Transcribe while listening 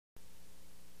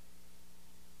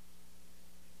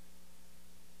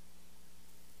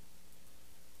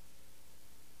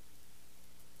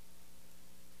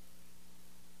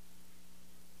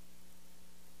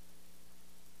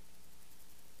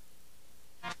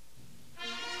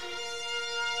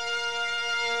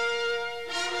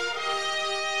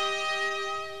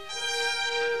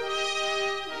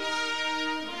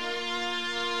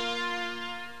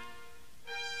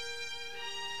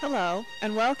Hello,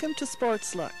 and welcome to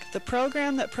Sports Look, the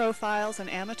program that profiles an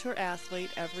amateur athlete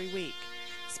every week.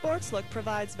 Sports Look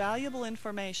provides valuable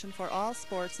information for all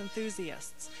sports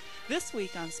enthusiasts. This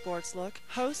week on Sports Look,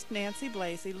 host Nancy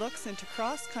Blasey looks into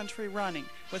cross-country running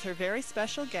with her very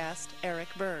special guest, Eric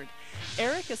Bird.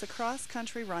 Eric is a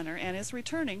cross-country runner and is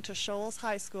returning to Shoals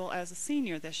High School as a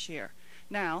senior this year.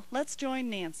 Now, let's join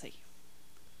Nancy.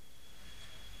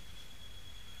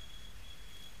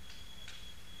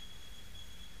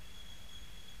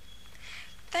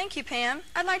 Thank you, Pam.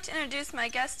 I'd like to introduce my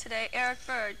guest today, Eric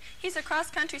Bird. He's a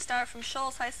cross-country star from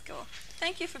Shoals High School.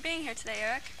 Thank you for being here today,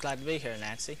 Eric. Glad to be here,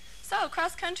 Nancy. So,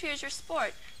 cross-country is your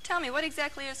sport. Tell me, what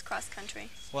exactly is cross-country?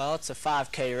 Well, it's a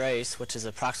 5K race, which is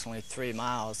approximately 3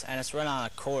 miles, and it's run on a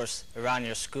course around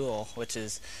your school, which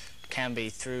can be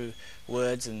through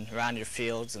woods and around your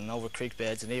fields and over creek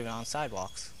beds and even on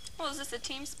sidewalks. Well, is this a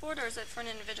team sport or is it for an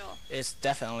individual? It's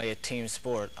definitely a team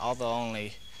sport, although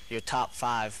only your top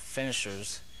 5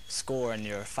 finishers score in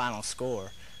your final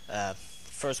score.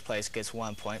 First place gets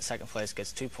 1 point, second place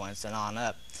gets 2 points, and on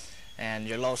up. And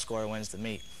your low scorer wins the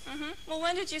meet. Well,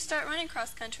 when did you start running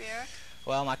cross-country, Eric?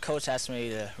 Well, my coach asked me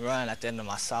to run at the end of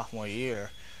my sophomore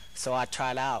year, so I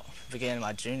tried out beginning of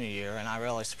my junior year, and I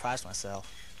really surprised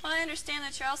myself. Well, I understand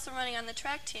that you're also running on the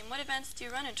track team. What events do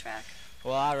you run in track?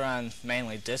 Well, I run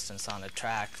mainly distance on the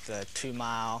track, the 2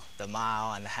 mile, the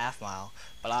mile, and the half mile,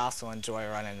 but I also enjoy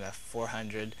running the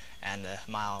 400 and the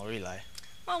mile relay.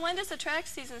 Well, when does the track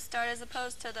season start as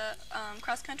opposed to the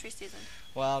cross-country season?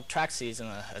 Well, track season,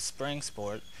 a spring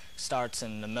sport, starts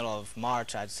in the middle of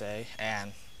March, I'd say,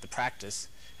 and the practice,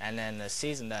 and then the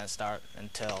season doesn't start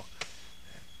until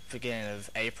beginning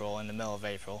of April, in the middle of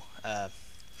April.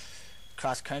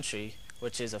 Cross-country,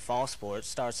 which is a fall sport,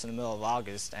 starts in the middle of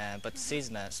August, but the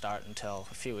season doesn't start until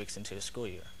a few weeks into the school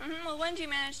year. Well, when do you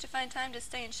manage to find time to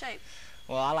stay in shape?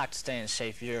 Well, I like to stay in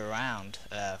shape year-round.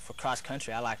 For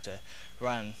cross-country, I like to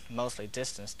run mostly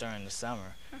distance during the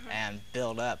summer and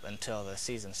build up until the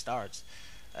season starts.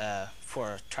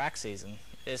 For track season,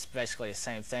 it's basically the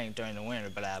same thing during the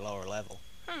winter, but at a lower level.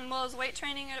 Well, is weight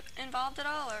training involved at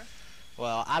all, or?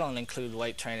 Well, I don't include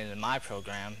weight training in my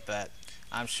program, but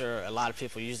I'm sure a lot of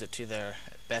people use it to their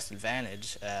best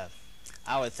advantage.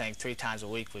 I would think 3 times a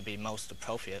week would be most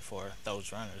appropriate for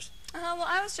those runners. Well,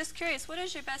 I was just curious, what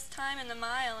is your best time in the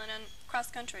mile and in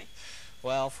cross-country?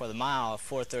 Well, for the mile,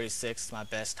 4:36 is my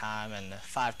best time, and the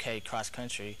 5K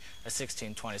cross-country, a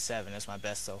 16:27 is my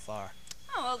best so far.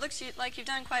 Oh, well, it looks like you've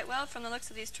done quite well from the looks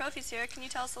of these trophies here. Can you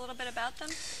tell us a little bit about them?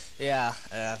 Yeah,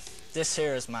 this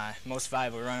here is my most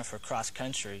valuable runner for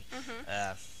cross-country.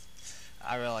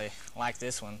 I really like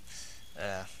this one.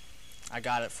 I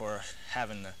got it for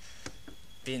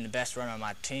being the best runner on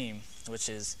my team, which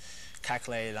is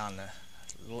calculated on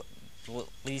the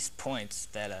least points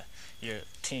that your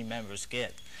team members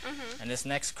get. And this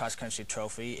next cross-country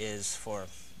trophy is for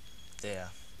the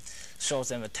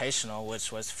Shoals Invitational,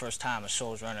 which was the first time a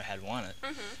Shoals runner had won it.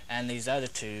 And these other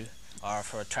 2 are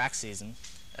for a track season.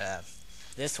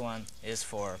 This one is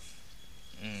for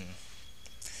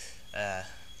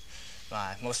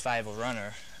my most valuable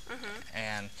runner,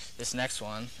 and this next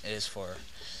one is for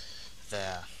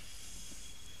the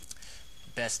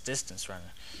best distance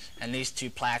runner. And these 2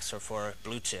 plaques are for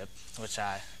blue chip, which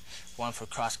one for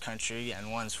cross country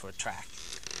and one's for track.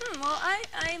 Well,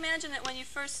 I imagine that when you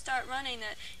first start running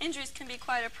that injuries can be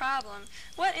quite a problem.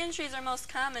 What injuries are most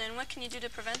common and what can you do to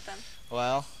prevent them?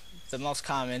 Well, the most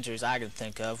common injuries I can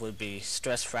think of would be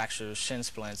stress fractures, shin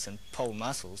splints, and pulled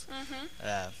muscles.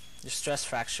 The stress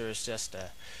fracture is just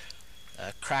a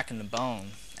crack in the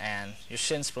bone, and your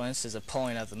shin splints is a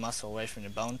pulling of the muscle away from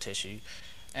your bone tissue,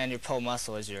 and your pulled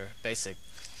muscle is your basic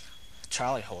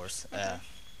Charlie horse.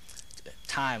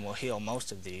 Time will heal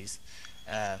most of these.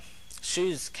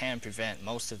 Shoes can prevent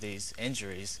most of these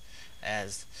injuries,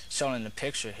 as shown in the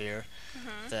picture here.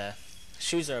 The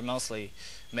shoes are mostly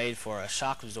made for a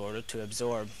shock absorber to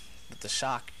absorb the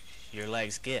shock your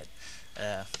legs get.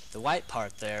 The white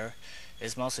part there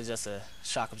is mostly just a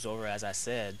shock absorber, as I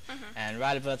said, and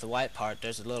right above the white part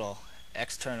there's a little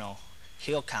external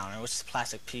heel counter, which is a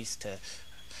plastic piece to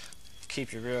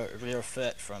keep your rear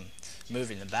foot from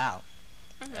moving about.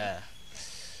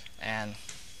 And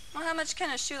well, how much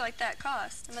can a shoe like that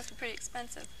cost? It must be pretty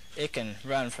expensive. It can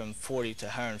run from $40 to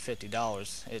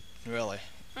 $150. It really.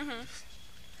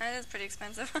 That is pretty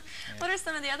expensive. What are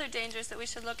some of the other dangers that we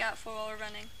should look out for while we're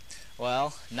running?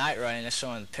 Well, night running, as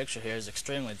shown in the picture here, is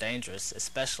extremely dangerous,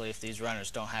 especially if these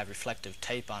runners don't have reflective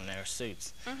tape on their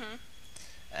suits.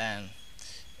 And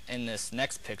in this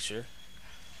next picture,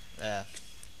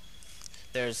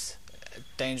 there's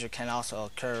danger can also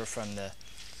occur from the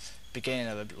beginning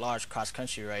of a large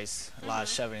cross-country race, a lot of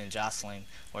shoving and jostling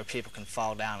where people can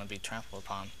fall down and be trampled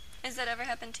upon. Has that ever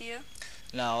happened to you?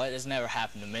 No, it has never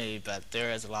happened to me, but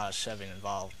there is a lot of shoving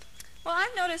involved. Well,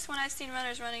 I've noticed when I've seen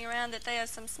runners running around that they have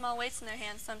some small weights in their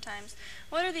hands sometimes.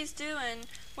 What do these do, and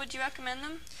would you recommend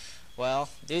them? Well,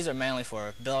 these are mainly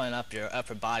for building up your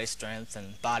upper body strength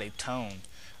and body tone.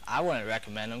 I wouldn't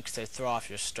recommend them because they throw off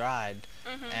your stride,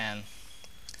 and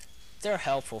they're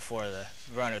helpful for the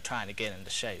runner trying to get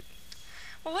into shape.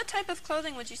 Well, what type of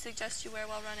clothing would you suggest you wear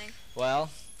while running?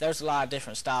 Well, there's a lot of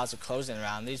different styles of clothing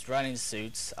around. These running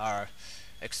suits are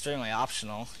extremely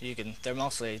optional. They're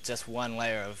mostly just one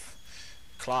layer of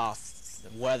cloth,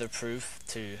 weatherproof,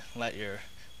 to let your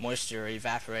moisture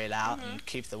evaporate out and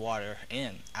keep the water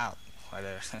out.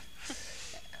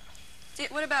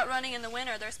 What about running in the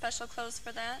winter? Are there special clothes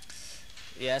for that?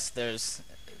 Yes, there's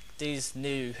these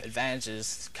new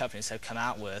advantages companies have come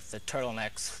out with, the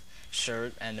turtleneck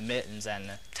shirt and the mittens and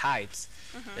the tights.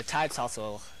 The tights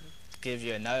also give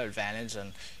you another advantage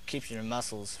and keep your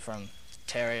muscles from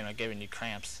tearing or giving you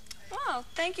cramps. Well,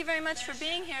 thank you very much for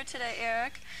being here today,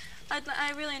 Eric.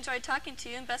 I really enjoyed talking to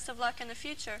you, and best of luck in the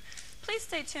future. Please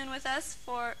stay tuned with us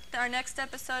for our next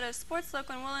episode of Sports Look,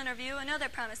 when we'll interview another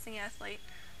promising athlete.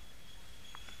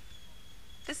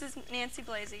 This is Nancy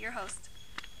Blasey, your host.